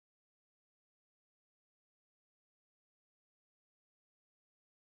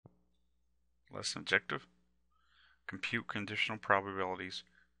Lesson objective: compute conditional probabilities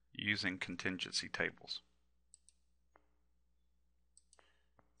using contingency tables.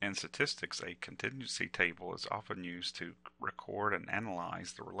 In statistics, a contingency table is often used to record and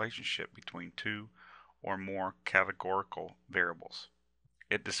analyze the relationship between two or more categorical variables.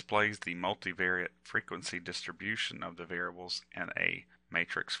 It displays the multivariate frequency distribution of the variables in a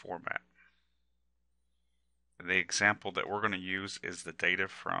matrix format. The example that we're going to use is the data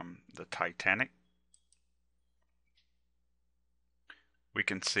from the Titanic. We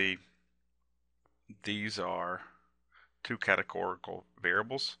can see these are two categorical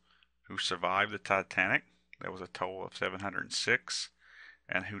variables: who survived the Titanic, there was a total of 706,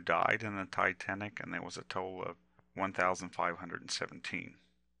 and who died in the Titanic, and there was a total of 1,517.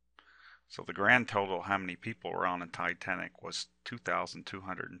 So the grand total, how many people were on the Titanic, was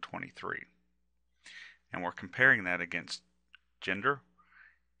 2,223. And we're comparing that against gender.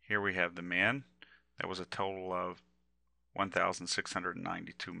 Here we have the men. There was a total of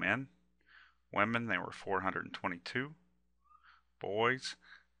 1,692 men. Women, there were 422. Boys,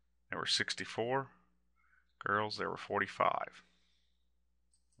 there were 64. Girls, there were 45.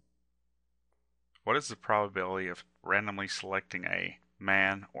 What is the probability of randomly selecting a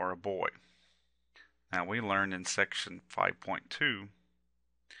man or a boy? Now, we learned in section 5.2,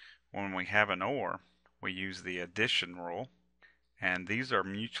 when we have an OR, we use the addition rule, and these are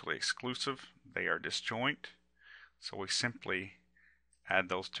mutually exclusive. They are disjoint, so we simply add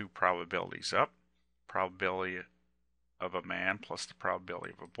those two probabilities up. Probability of a man plus the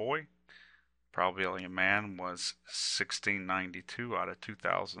probability of a boy. Probability of man was 1692 out of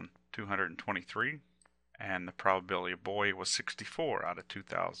 2,223, and the probability of boy was 64 out of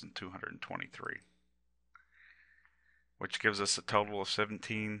 2,223, which gives us a total of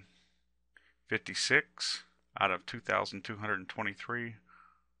 1,756 out of 2,223,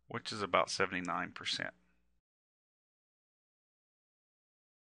 which is about 79%.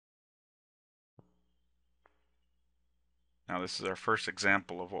 Now, this is our first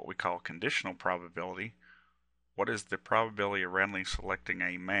example of what we call conditional probability. What is the probability of randomly selecting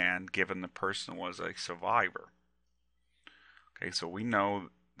a man given the person was a survivor? Okay, so we know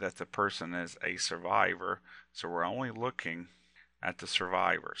that the person is a survivor, so we're only looking at the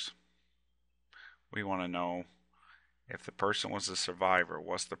survivors. We want to know if the person was a survivor,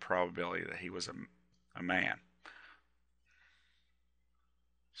 what's the probability that he was a man?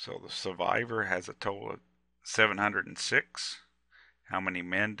 So the survivor has a total of 706. How many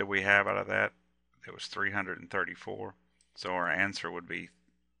men do we have out of that? It was 334. So our answer would be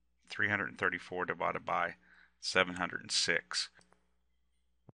 334 divided by 706.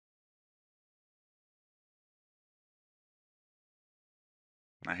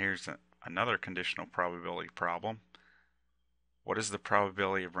 Now here's another conditional probability problem. What is the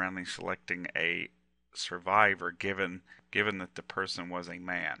probability of randomly selecting a survivor given that the person was a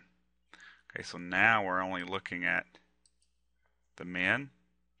man? Okay, so now we're only looking at the men,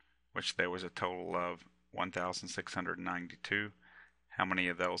 which there was a total of 1,692. How many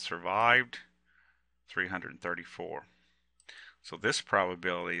of those survived? 334. So this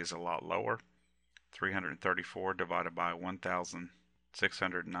probability is a lot lower. 334 divided by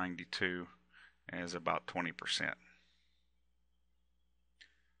 1,692 is about 20%.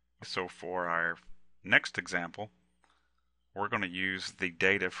 So for our next example, we're going to use the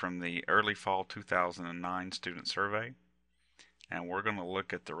data from the early fall 2009 student survey, and we're going to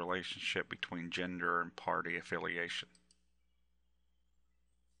look at the relationship between gender and party affiliation.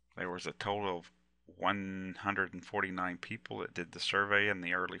 There was a total of 149 people that did the survey in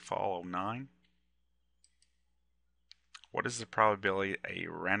the early fall 09. What is the probability a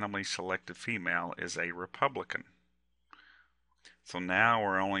randomly selected female is a Republican? So now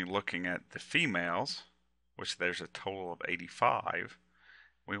we're only looking at the females, which there's a total of 85.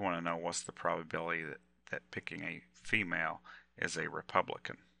 We want to know what's the probability that picking a female is a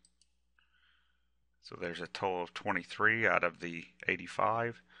Republican. So there's a total of 23 out of the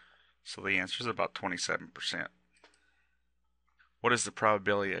 85. So the answer is about 27%. What is the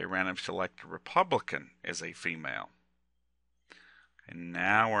probability a random selected Republican is a female? And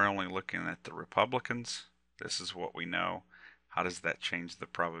now we're only looking at the Republicans. This is what we know. How does that change the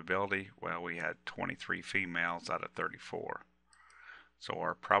probability? Well, we had 23 females out of 34. So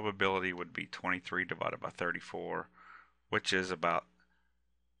our probability would be 23 divided by 34, which is about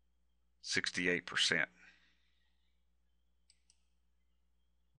 68%.